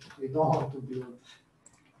everything. We don't want to build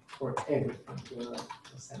for everything the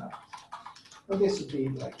scenario. So this would be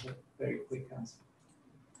like a very quick answer.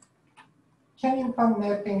 Can impact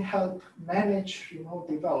mapping help manage remote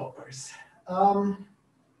developers? I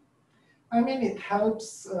mean, it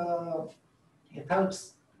helps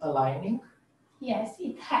aligning. Yes,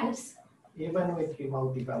 it helps. Even with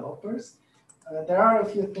remote developers. There are a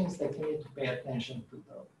few things that you need to pay attention to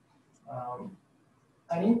though.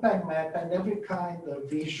 An impact map and every kind of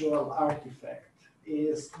visual artifact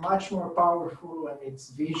is much more powerful when it's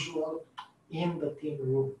visual in the team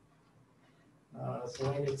room.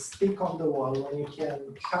 So when it's stick on the wall, when you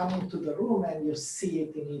can come into the room and you see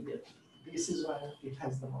it immediately, this is when it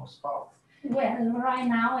has the most power. Well, right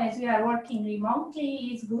now, as we are working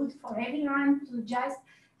remotely, it's good for everyone to just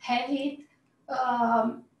have it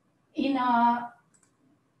in a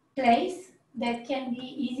place that can be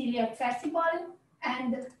easily accessible,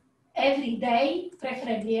 and every day,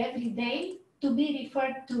 preferably every day, to be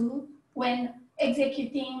referred to when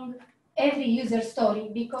executing every user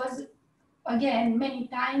story. Because again, many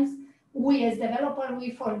times we as developers,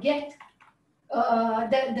 we forget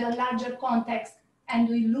the larger context, and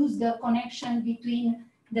we lose the connection between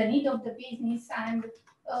the need of the business and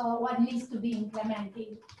what needs to be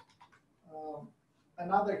implemented.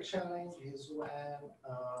 Another challenge is when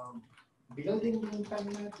building the impact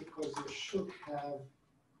map, because you should have,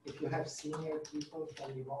 if you have senior people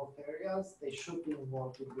from remote areas, they should be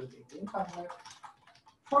involved in building the impact map.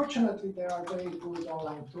 Fortunately, there are very good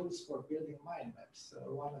online tools for building mind maps.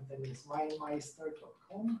 One of them is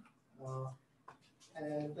mindmeister.com.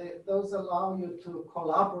 And those allow you to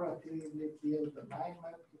collaboratively build the mind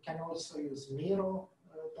map. You can also use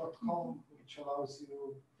Miro.com, which allows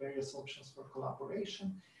you various options for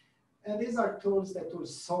collaboration. And these are tools that will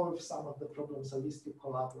solve some of the problems, at least to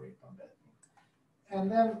collaborate on that. And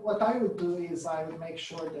then what I would do is I would make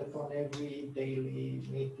sure that on every daily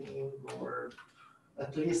meeting, or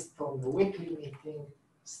at least on the weekly meeting,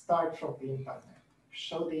 start from the impact map.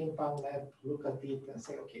 Show the impact map, look at it and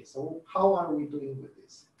say, okay, so how are we doing with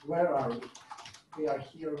this? Where are we? We are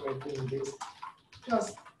here, we're doing this.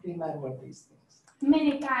 Just remember these things.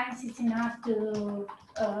 Many times it's enough to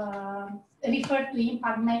refer to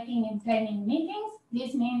impact mapping in planning meetings.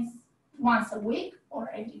 This means once a week or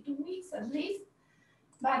every 2 weeks at least,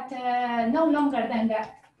 but no longer than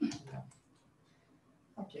that. Yeah.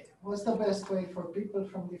 Okay, what's the best way for people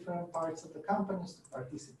from different parts of the companies to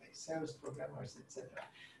participate? Sales, programmers, etc.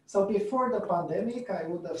 So before the pandemic, I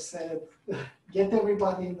would have said, get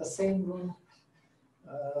everybody in the same room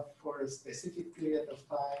for a specific period of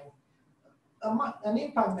time. An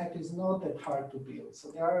impact map is not that hard to build.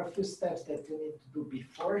 So there are a few steps that you need to do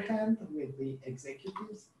beforehand with the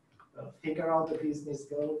executives. Figure out the business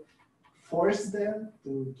goal, force them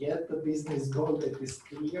to get the business goal that is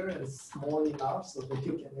clear and small enough so that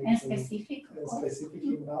you can actually, specific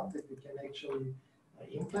enough that you can actually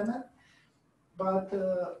implement. But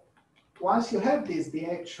once you have this, the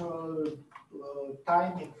actual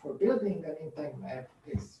timing for building an impact map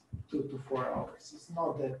is 2 to 4 hours. It's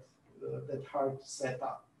not that hard to set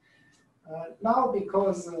up. Now,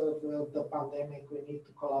 because of the pandemic, we need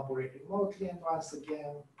to collaborate remotely, and once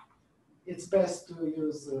again, it's best to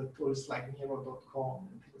use tools like Miro.com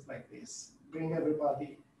and things like this. Bring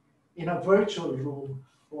everybody in a virtual room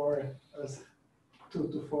for 2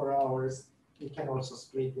 to 4 hours. You can also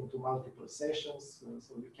split into multiple sessions.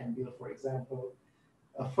 So you can build, for example,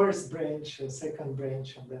 a first branch, a second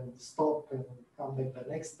branch, and then stop and come back the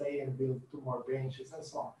next day and build 2 more branches and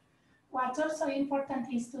so on. What's also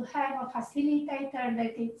important is to have a facilitator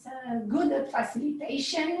that is good at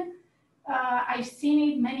facilitation. I've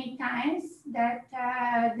seen it many times that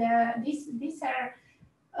these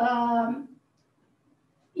are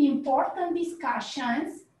important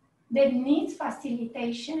discussions that need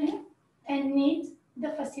facilitation and need the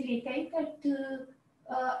facilitator to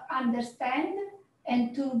understand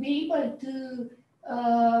and to be able to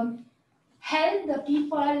help the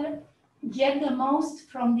people get the most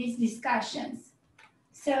from these discussions.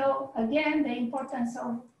 So again, the importance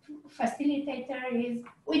of facilitator is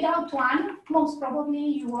without one, most probably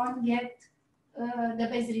you won't get the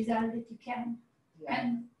best result that you can. Yeah.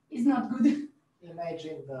 And it's not good.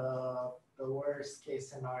 Imagine the worst case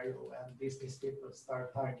scenario when business people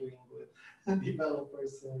start arguing with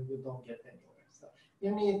developers and you don't get anywhere. So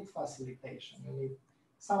you need facilitation. You need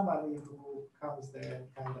somebody who comes there and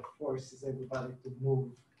kind of forces everybody to move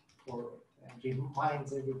forward and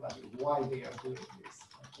reminds everybody why they are doing this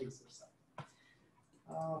exercise.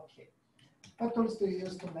 Okay. What tools do you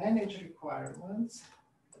use to manage requirements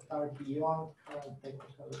that are beyond current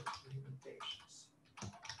technical limitations?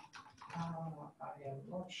 I am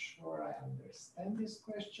not sure I understand this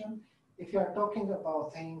question. If you are talking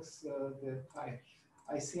about things that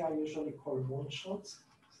I see are usually called moonshots,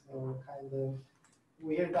 so kind of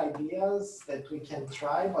weird ideas that we can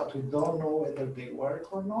try, but we don't know whether they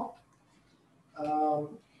work or not.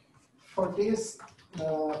 For this,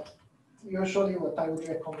 usually what I would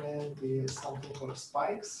recommend is something called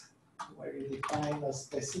spikes, where you define a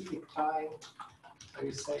specific time, where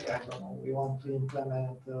you say, I don't know, we want to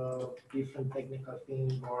implement a different technical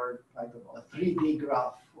thing, or I don't know, a 3D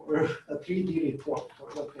graph, or a 3D report, or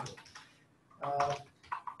whatever.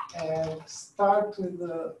 And start with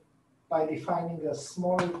by defining a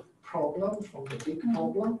small problem from the big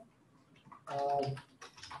problem,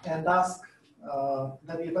 and ask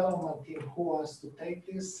the development team who wants to take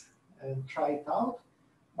this and try it out,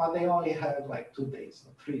 but they only have like 2 days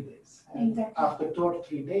or 3 days. And exactly. After 2 or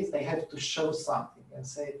 3 days, they have to show something and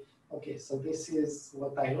say, okay, so this is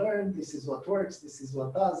what I learned, this is what works, this is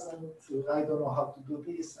what doesn't, I don't know how to do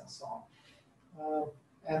this, and so on.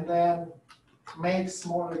 And then make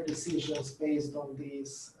smaller decisions based on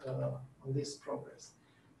this progress.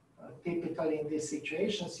 Typically in these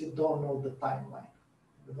situations, you don't know the timeline.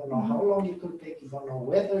 You don't know how long it will take, you don't know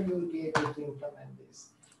whether you will be able to implement this.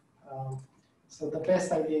 So the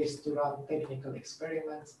best idea is to run technical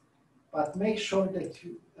experiments, but make sure that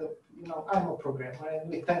you know, I'm a programmer and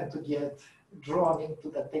we tend to get drawn into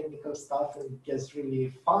the technical stuff, and it gets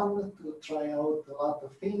really fun to try out a lot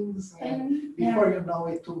of things, and before you know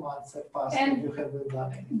it, 2 months have passed and you haven't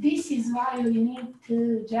done anything. This is why you need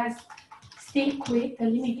to just stick with a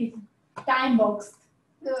limited time box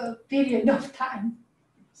period of time.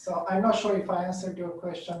 So I'm not sure if I answered your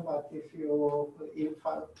question, but if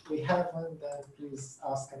we haven't, then please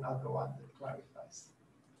ask another one that clarifies.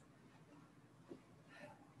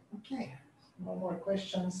 Okay, no more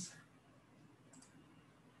questions.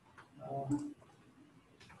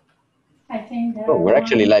 I think we're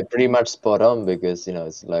actually like pretty much spot on, because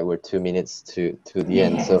it's like we're 2 minutes to the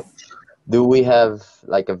end. So do we have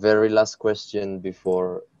like a very last question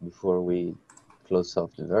before we close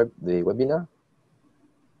off the webinar?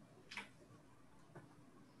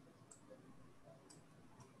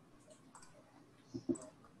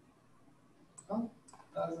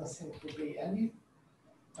 Doesn't seem to be any.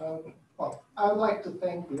 Well, I would like to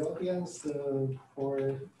thank the audience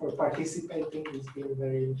for participating. It's been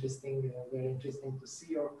very interesting to see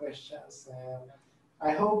your questions. And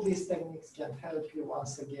I hope these techniques can help you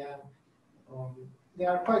once again. They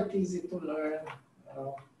are quite easy to learn.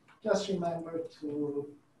 Just remember to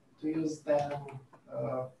use them,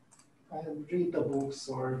 and read the books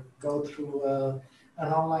or go through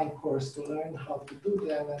an online course to learn how to do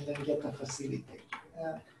them, and then get a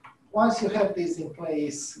facilitator. Once you have this in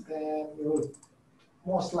place, then you'll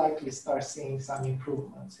most likely start seeing some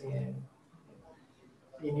improvements in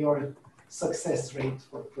your success rate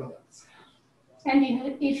for products. And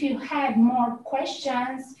if you have more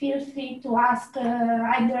questions, feel free to ask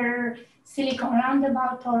either Silicon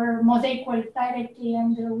Roundabout or Mozaic Works directly,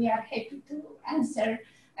 and we are happy to answer.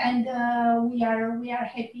 And we are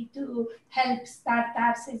happy to help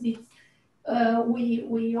startups, as it's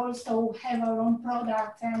we also have our own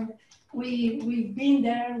product, and we've been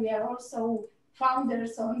there. We are also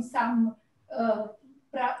founders on some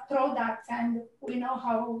products, and we know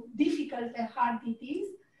how difficult and hard it is.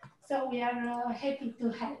 So we are happy to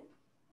help.